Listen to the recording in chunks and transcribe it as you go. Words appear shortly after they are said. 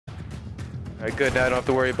Alright, good. Now I don't have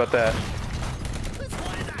to worry about that.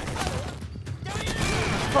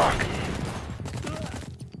 Fuck!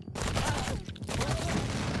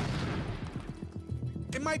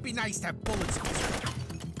 It might be nice to have bullets.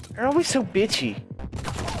 They're always so bitchy.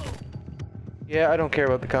 Yeah, I don't care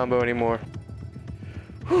about the combo anymore.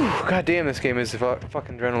 Whew, god damn, this game is a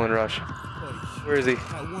fucking adrenaline rush. Where is he?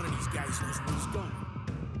 One of these guys knows where he's going.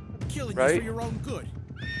 I'm killing you Right? for your own good.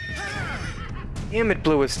 Damn it,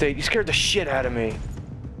 Blue Estate. You scared the shit out of me.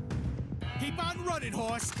 Keep on running,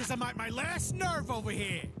 horse, because I'm at my last nerve over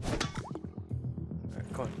here.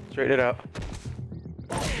 Alright, come on. Straighten it out.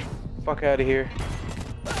 Fuck out of here.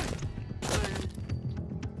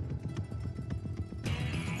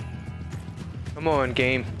 Come on,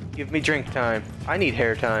 game. Give me drink time. I need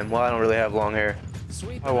hair time. Well, I don't really have long hair.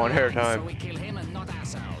 I want hair time. So we kill him and not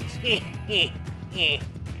ourselves.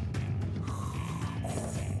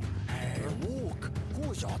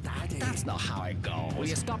 Who's your daddy? That's not how it goes. Will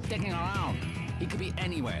you stop dicking around? He could be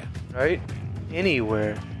anywhere. Right?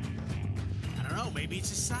 Anywhere. I don't know, maybe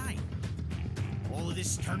it's a sign. All of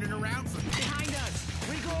this turning around for me. Behind us!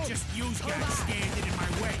 We go! Just use guys standing in my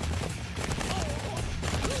way.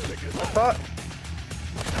 I thought.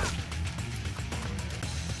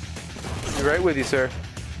 You're right with you, sir.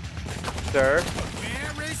 Sir?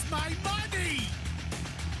 Where is my money?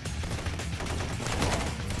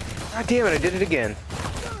 God damn it, I did it again.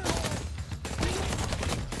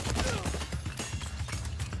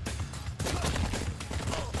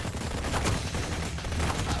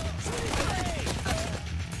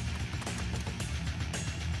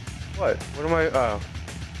 What? What am I? Oh.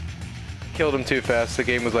 Killed him too fast. The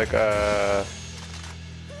game was like,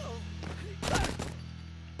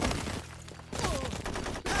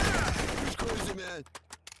 Crazy man.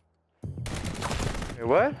 Hey,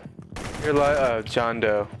 what? You're like, John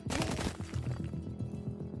Doe.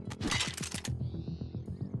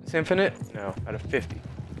 It's infinite? No, out of 50.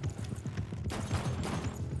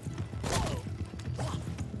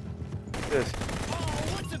 What's this?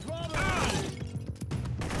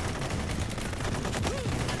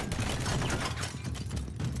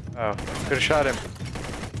 Oh, could have shot him.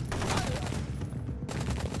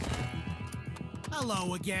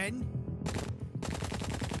 Hello again.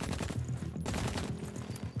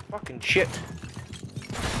 Fucking shit.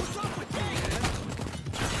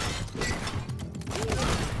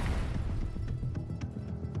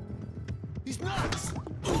 He's nuts.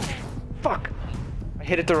 Fuck! I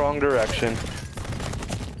hit it the wrong direction.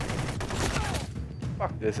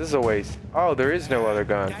 Fuck this is a waste. Oh, there is no other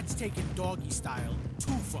gun. That's taking doggy style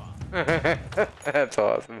too far. That's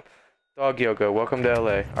awesome. Dog Yoko, welcome to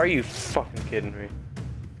LA. Are you fucking kidding me?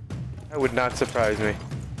 That would not surprise me.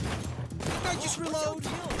 I just reload.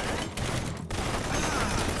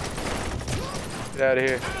 Get out of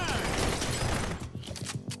here.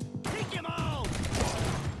 Take him out.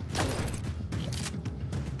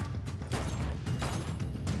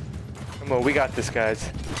 Come on, we got this, guys.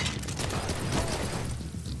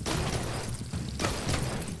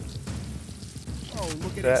 Oh,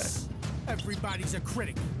 look at That- this. Everybody's a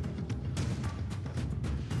critic.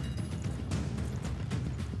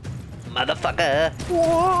 Motherfucker!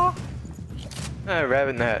 Whoa! Ah,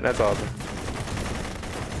 rabbit in the hat. That's awesome.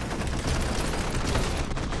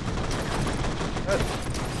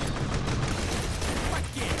 What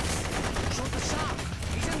gives? Shoot the shark!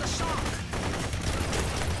 He's in the shark!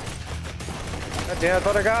 God damn, I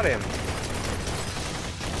thought I got him.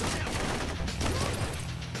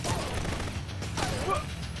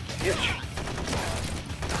 Bitch.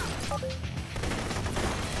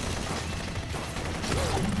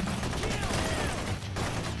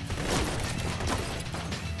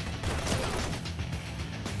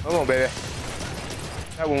 Come on, baby.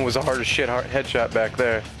 That one was a hard as shit headshot back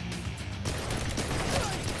there.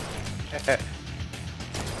 Sit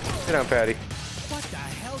down, Patty. What the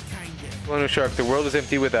hell kind of? Lono Shark, the world is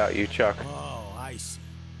empty without you, Chuck. Oh, I see.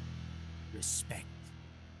 Respect.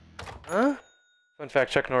 Huh? Fun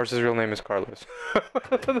fact, Chuck Norris's real name is Carlos.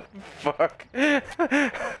 What the fuck? My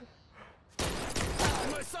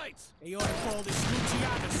sights. They ought to call this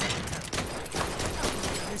Luciano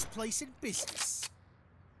secretary. This place in business.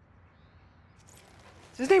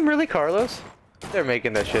 Is his name really Carlos? They're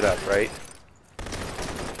making that shit up, right?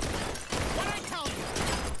 What I tell you?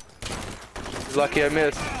 You're lucky I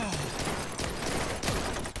missed.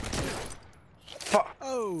 Fuck.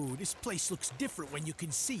 Oh, this place looks different when you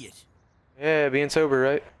can see it. Yeah, being sober,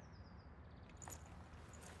 right?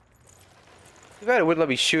 Too bad it wouldn't let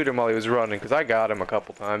me shoot him while he was running, because I got him a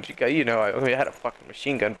couple times. You know, I had a fucking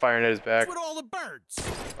machine gun firing at his back. What's with all the birds?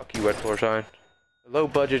 Fuck you, Wet Floor Shine. A low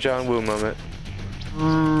budget John Woo moment.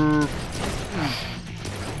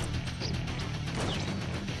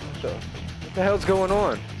 the hell's going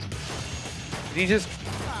on? Did he just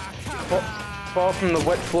fall from the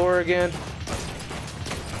wet floor again?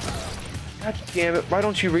 God damn it, why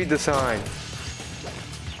don't you read the sign?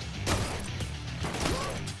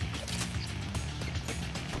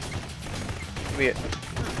 Give me it.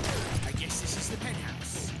 I guess this is the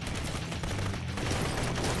penthouse.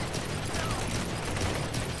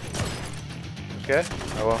 Okay.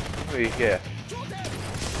 Oh well. Yeah.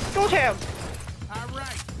 Go down. All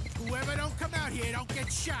right. Whoever don't come out here don't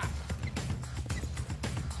get shot.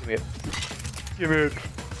 Give me it. Give me it.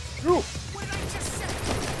 Ooh. What did I just say?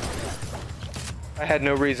 I had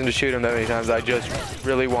no reason to shoot him that many times. I just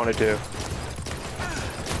really wanted to.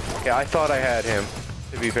 Okay, I thought I had him.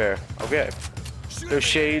 To be fair. Okay. Those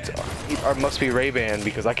shades must be Ray-Ban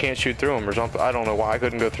because I can't shoot through them or something. I don't know why I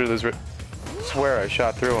couldn't go through those. Swear I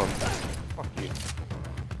shot through them. Fuck you.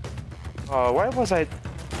 Oh, why was I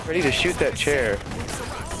ready to shoot that chair?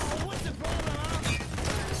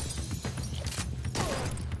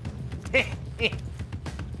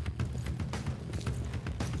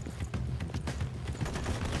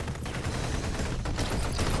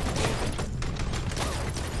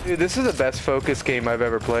 Dude, this is the best focus game I've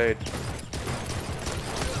ever played. This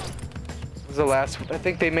was the last. I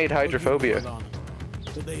think they made Hydrophobia. Well,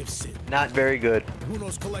 they have sinned. Not very good. Who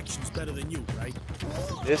knows collections better than you, right?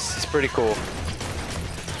 This is pretty cool.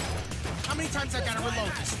 How many times I gotta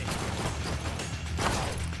reload this thing?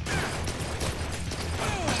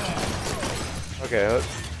 Okay,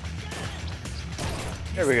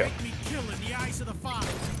 there we go. Make me kill in the eyes of the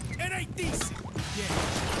father. It ain't decent. Yeah,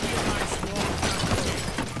 realize you all got the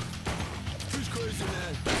Who's crazy,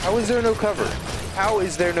 man? How is there no cover? How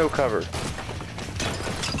is there no cover?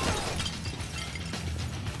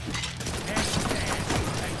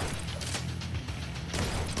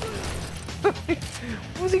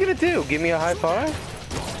 What was he gonna do? Give me a high five?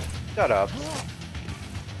 Shut up.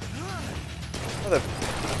 Mother.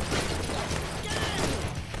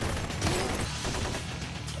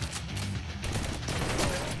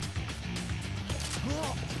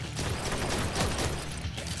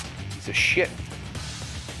 Piece of shit.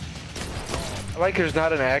 I like there's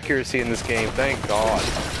not an accuracy in this game, thank God.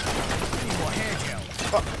 Need more hair gel.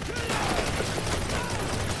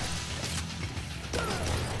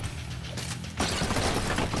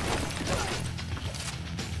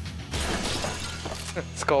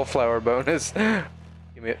 Skullflower bonus.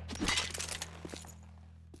 Give me it.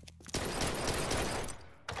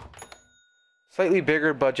 Slightly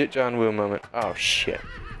bigger budget John Woo moment. Oh shit.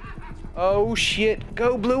 Oh shit.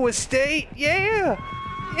 Go Blue Estate. Yeah.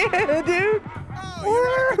 Yeah, dude.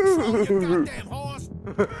 Oh, you're you goddamn horse.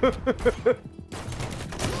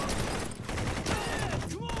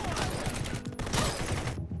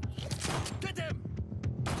 Get them!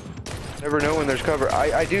 Never know when there's cover.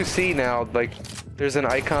 I do see now, like, there's an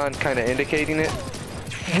icon kind of indicating it.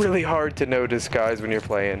 It's really hard to notice, guys, when you're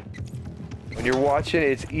playing. When you're watching,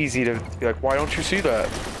 it's easy to be like, why don't you see that?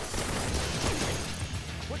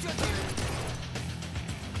 What's up, dude?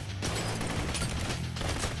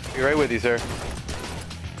 Be right with you, sir.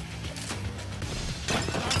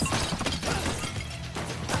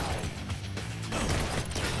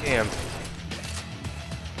 Damn.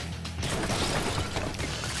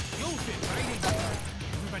 You'll fit right in there.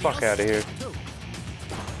 Everybody Fuck else outta here. too.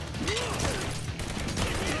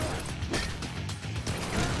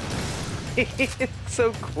 It's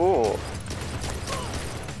so cool.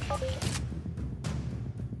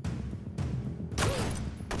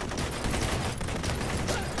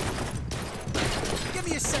 Give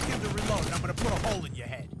me a second to reload and I'm gonna put a hole in your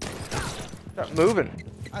head. Stop moving.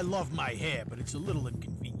 I love my hair, but it's a little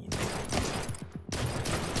inconvenient.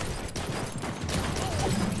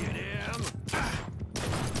 Get him!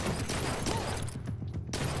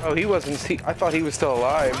 Oh, he wasn't. I thought he was still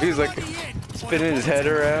alive. He was like spinning his head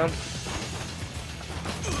around.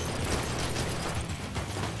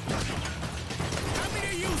 How many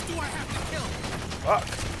of yous do I have to kill? Fuck.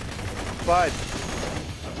 Slide.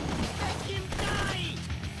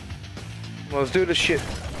 Well, let's do this shit.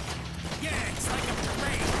 Yeah, it's like a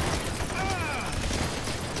parade. Ah!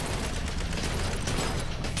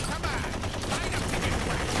 Come on, line up to get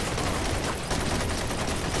whacked.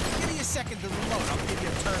 Give me a second to reload. I'll give you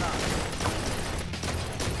a turn on.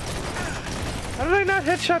 How did I not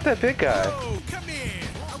headshot that big guy? Oh, come here.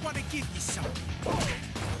 I want to give you something.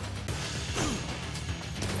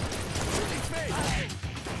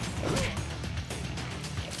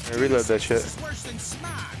 I reload that shit. This is worse than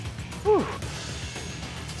smog. Whew.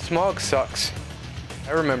 Smog sucks.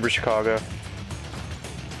 I remember Chicago.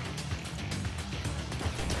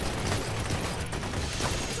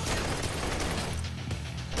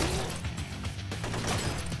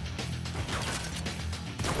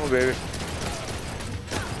 baby.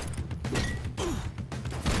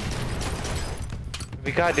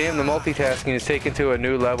 But goddamn, the multitasking is taken to a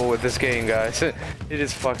new level with this game, guys. It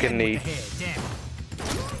is fucking neat. Damn.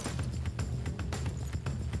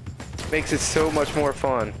 Makes it so much more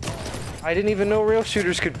fun. I didn't even know rail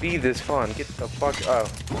shooters could be this fun. Get the fuck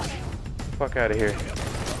fuck out of here.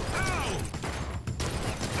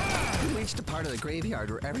 We reached a part of the graveyard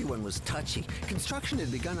where everyone was touchy. Construction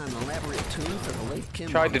had begun on an elaborate tomb for the late Kim.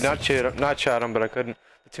 Tried to not shot him, but I couldn't.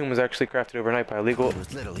 The tomb was actually crafted overnight by illegal It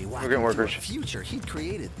was literally immigrant workers. a future he'd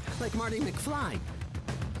created, like Marty McFly.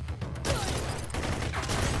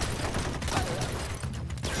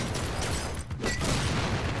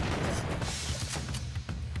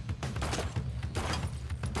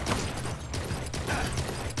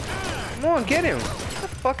 Come on, get him! Get the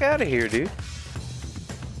fuck out of here, dude.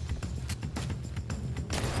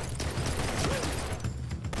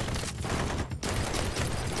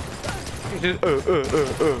 He just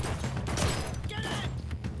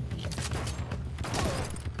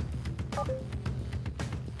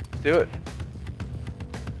Do it.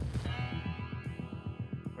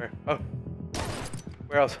 Where? Oh.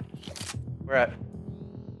 Where else? Where at?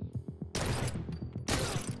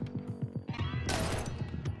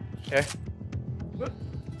 Okay.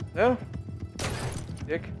 No?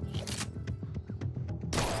 Dick.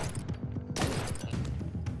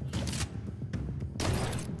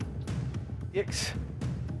 Dicks.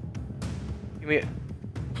 Give me it.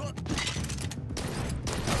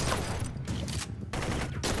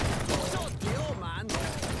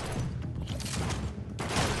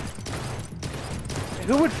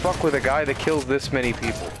 Who would fuck with a guy that kills this many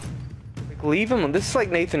people? Like, leave him. This is like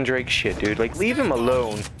Nathan Drake shit, dude. Like, leave him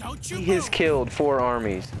alone. He has killed 4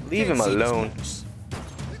 armies. Leave him alone.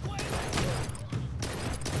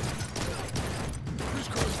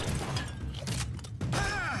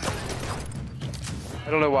 I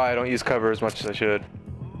don't know why I don't use cover as much as I should.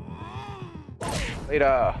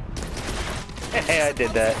 Later. Hey, I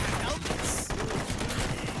did that.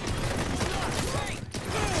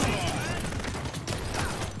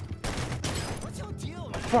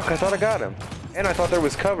 Fuck, I thought I got him. And I thought there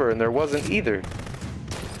was cover, and there wasn't either.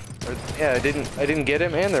 Or, yeah, I didn't get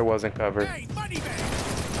him, and there wasn't cover. Hey, money bag.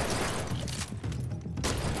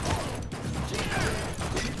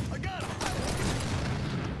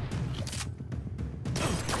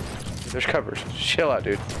 There's covers. Chill out,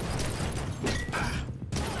 dude.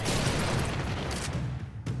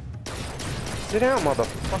 Sit down,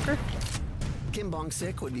 motherfucker. Kim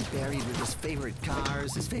Bong-sik would be buried with his favorite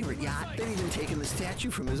cars, his favorite yacht. They'd even taken the statue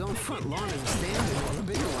from his own front lawn and standing while the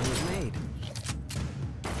bigger one was made.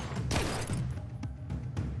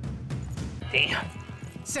 Damn.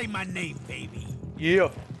 Say my name, baby. Yeah.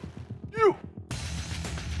 You.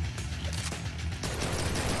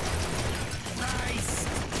 Nice.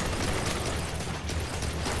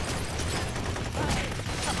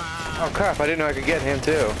 Come on. Oh crap, I didn't know I could get him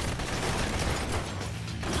too.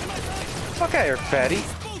 Fuck out of here, fatty.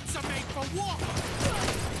 These boots are made for walking.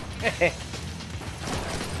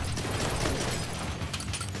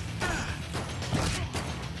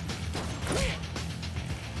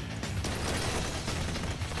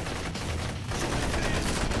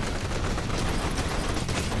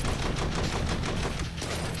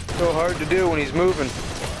 So hard to do when he's moving.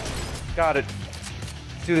 Got it.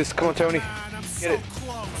 Let's do this. Come on, Tony. I'm Get so it.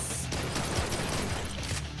 close.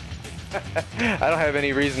 I don't have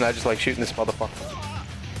any reason. I just like shooting this motherfucker.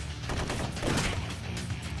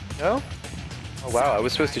 No? Oh wow, I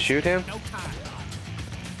was supposed to shoot him? No time.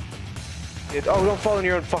 Oh, don't fall in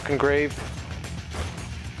your own fucking grave.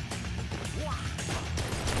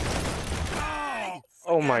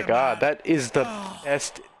 Oh my god, that is the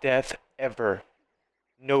best death ever.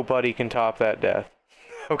 Nobody can top that death.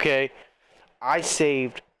 Okay? I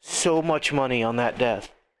saved so much money on that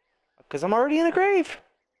death. Because I'm already in a grave.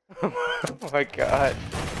 Oh my god.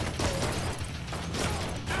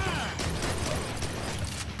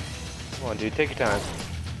 Come on, dude, take your time.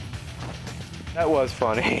 That was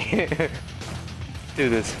funny. Do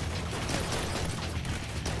this.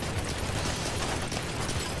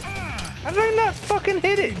 How did I not fucking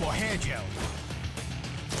hit it? Need more hair gel.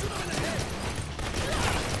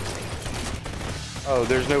 Oh,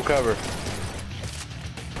 there's no cover.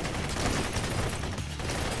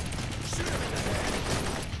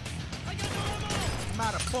 I'm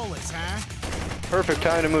out of bullets, huh? Perfect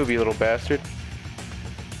time to move, you little bastard.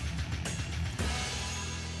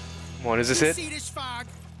 Come on, is this You it? see this fog?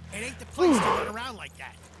 It ain't the place to run around like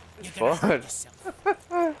that. You gotta Fun. hurt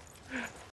yourself.